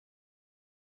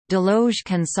Desloge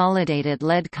Consolidated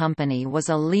Lead Company was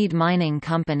a lead mining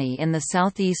company in the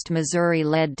southeast Missouri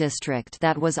lead district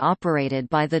that was operated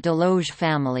by the Desloge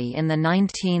family in the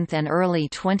 19th and early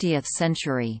 20th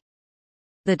century.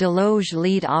 The Desloge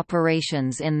lead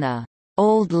operations in the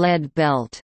Old Lead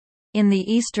Belt in the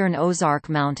eastern Ozark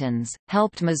Mountains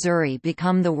helped Missouri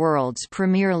become the world's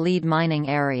premier lead mining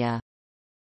area.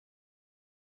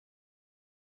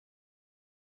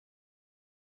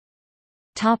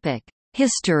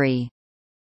 History.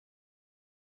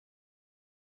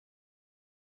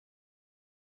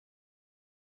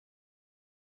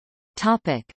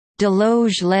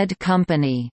 Desloge Lead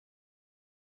Company.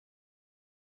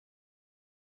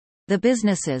 The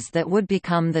businesses that would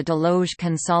become the Desloge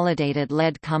Consolidated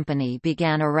Lead Company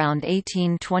began around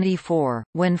 1824,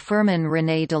 when Firmin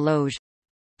René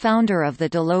Desloge—founder of the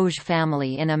Desloge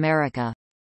family in America,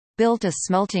 built a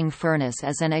smelting furnace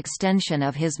as an extension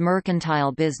of his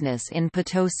mercantile business in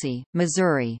Potosi,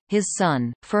 Missouri. His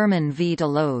son, Firmin V.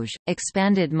 Desloge,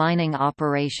 expanded mining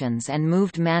operations and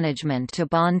moved management to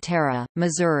Bonne Terre,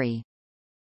 Missouri.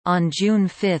 On June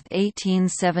 5,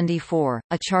 1874,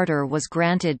 a charter was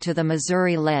granted to the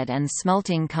Missouri Lead and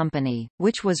Smelting Company,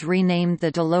 which was renamed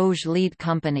the Desloge Lead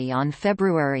Company on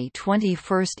February 21,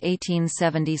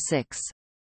 1876.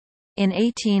 In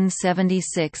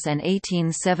 1876 and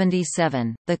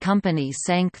 1877, the company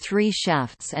sank 3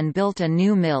 shafts and built a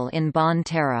new mill in Bonne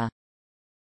Terre.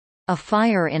 A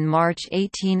fire in March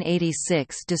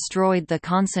 1886 destroyed the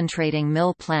concentrating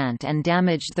mill plant and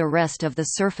damaged the rest of the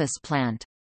surface plant.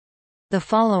 The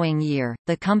following year,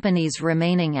 the company's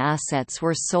remaining assets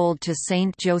were sold to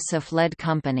St. Joseph Lead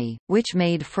Company, which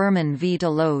made Firmin V.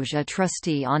 Desloge a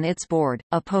trustee on its board,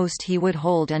 a post he would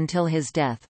hold until his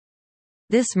death.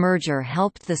 This merger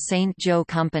helped the St. Joe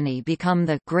Company become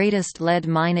the greatest lead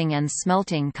mining and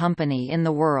smelting company in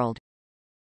the world.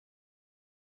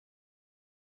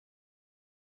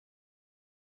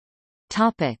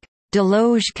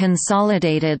 Desloge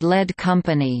Consolidated Lead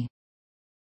Company.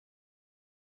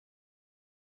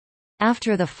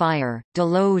 After the fire,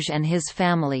 Desloge and his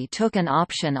family took an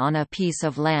option on a piece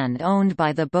of land owned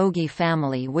by the Bogie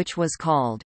family which was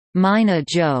called Mina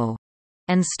Joe,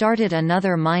 and started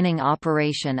another mining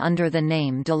operation under the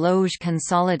name Desloge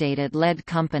Consolidated Lead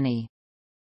Company.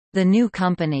 The new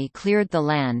company cleared the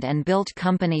land and built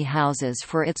company houses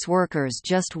for its workers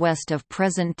just west of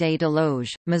present-day Desloge,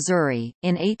 Missouri.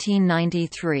 In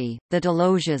 1893, the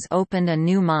Desloges opened a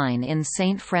new mine in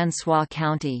St. Francois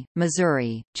County,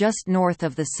 Missouri, just north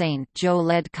of the St. Joe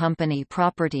Lead Company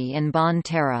property in Bonne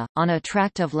Terre, on a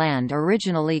tract of land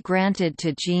originally granted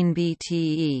to Jean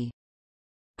B.T.E.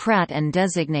 Pratt and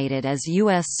designated as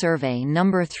U.S. Survey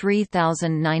No.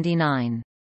 3099.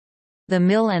 The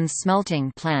mill and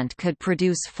smelting plant could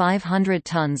produce 500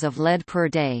 tons of lead per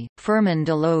day. Firmin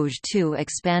Desloge II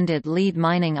expanded lead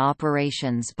mining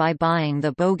operations by buying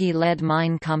the Bogie Lead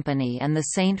Mine Company and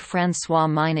the St. Francois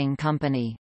Mining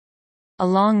Company.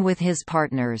 Along with his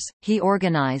partners, he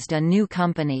organized a new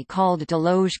company called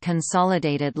Desloge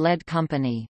Consolidated Lead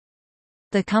Company.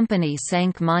 The company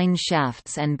sank mine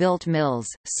shafts and built mills,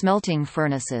 smelting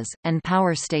furnaces, and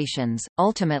power stations.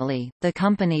 Ultimately, the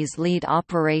company's lead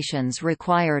operations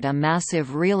required a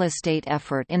massive real estate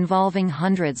effort involving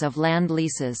hundreds of land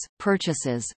leases,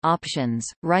 purchases, options,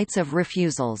 rights of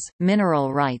refusals,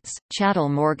 mineral rights, chattel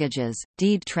mortgages,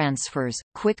 deed transfers,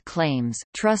 quit claims,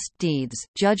 trust deeds,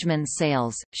 judgment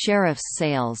sales, sheriff's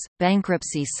sales,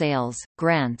 bankruptcy sales,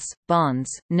 grants, bonds,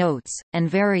 notes, and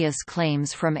various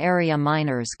claims from area miners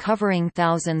covering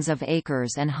thousands of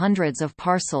acres and hundreds of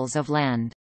parcels of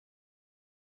land.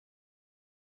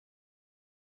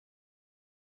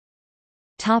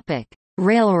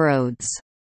 Railroads.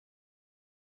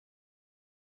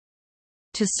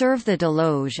 To serve the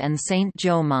Desloge and St.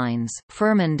 Joe mines,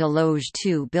 Firmin Desloge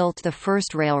II built the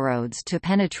first railroads to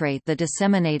penetrate the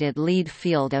disseminated lead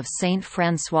field of St.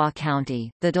 Francois County,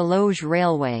 the Desloge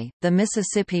Railway, the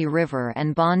Mississippi River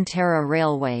and Bonne Terre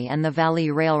Railway and the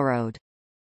Valley Railroad.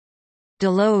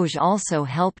 Desloge also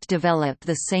helped develop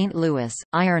the St. Louis,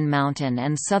 Iron Mountain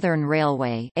and Southern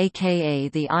Railway, aka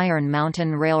the Iron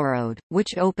Mountain Railroad,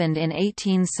 which opened in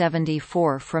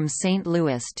 1874 from St.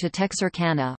 Louis to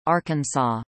Texarkana,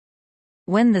 Arkansas.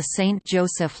 When the St.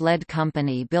 Joseph Lead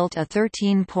Company built a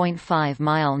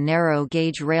 13.5-mile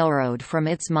narrow-gauge railroad from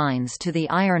its mines to the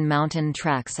Iron Mountain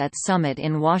tracks at Summit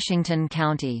in Washington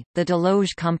County, the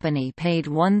Desloge Company paid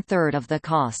one-third of the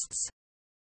costs.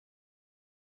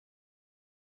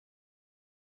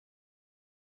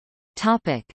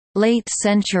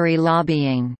 Late-century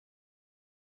lobbying.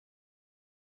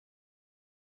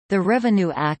 The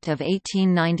Revenue Act of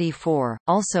 1894,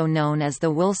 also known as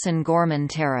the Wilson-Gorman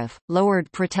Tariff,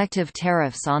 lowered protective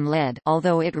tariffs on lead,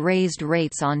 although it raised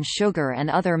rates on sugar and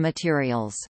other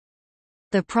materials.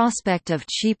 The prospect of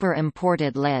cheaper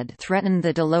imported lead threatened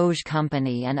the Desloge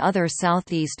Company and other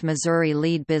southeast Missouri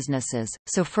lead businesses,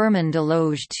 so Furman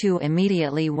Desloge II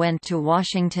immediately went to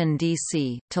Washington,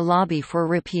 D.C., to lobby for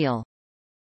repeal.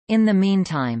 In the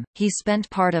meantime, he spent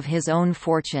part of his own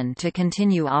fortune to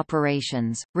continue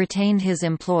operations, retained his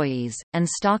employees, and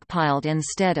stockpiled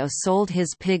instead of sold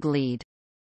his pig lead.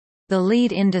 The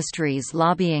lead industry's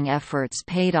lobbying efforts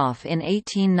paid off in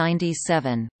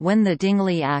 1897, when the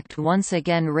Dingley Act once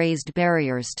again raised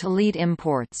barriers to lead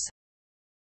imports.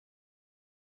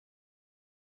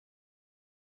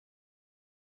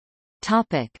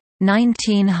 Topic: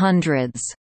 1900s.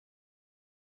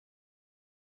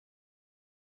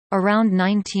 Around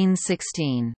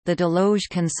 1916, the Desloge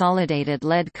Consolidated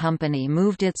Lead Company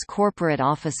moved its corporate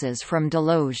offices from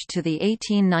Desloge to the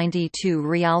 1892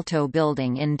 Rialto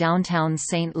building in downtown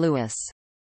St. Louis.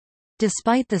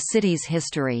 Despite the city's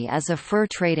history as a fur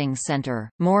trading center,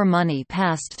 more money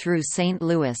passed through St.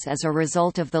 Louis as a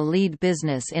result of the lead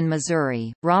business in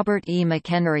Missouri. Robert E.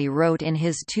 McHenry wrote in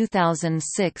his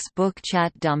 2006 book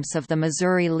Chat Dumps of the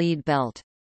Missouri Lead Belt.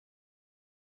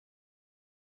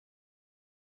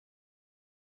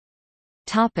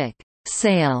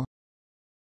 Sale.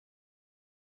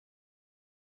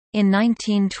 In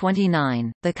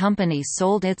 1929, the company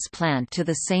sold its plant to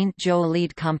the St. Joe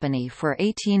Lead Company for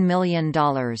 $18 million,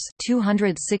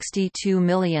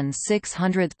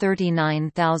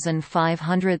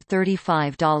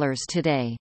 $262,639,535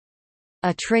 today.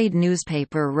 A trade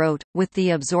newspaper wrote, with the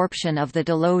absorption of the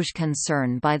Desloge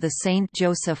concern by the St.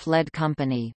 Joseph Lead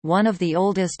Company, one of the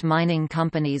oldest mining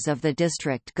companies of the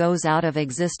district goes out of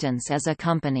existence as a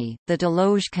company. The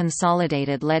Desloge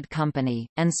Consolidated Lead Company,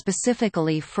 and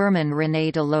specifically Furman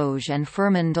René Desloge and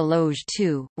Furman Desloge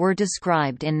II, were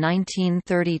described in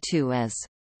 1932 as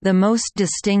the most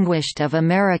distinguished of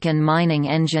American mining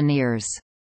engineers.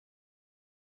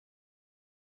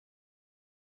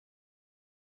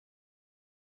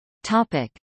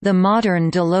 The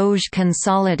modern Desloge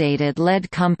Consolidated Lead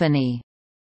Company.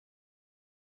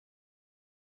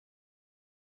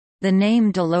 The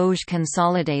name Desloge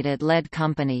Consolidated Lead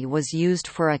Company was used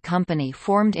for a company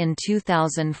formed in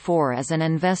 2004 as an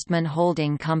investment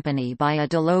holding company by a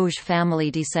Desloge family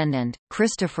descendant,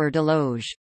 Christopher Desloge.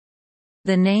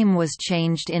 The name was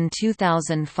changed in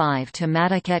 2005 to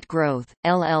Madaket Growth,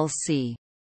 LLC.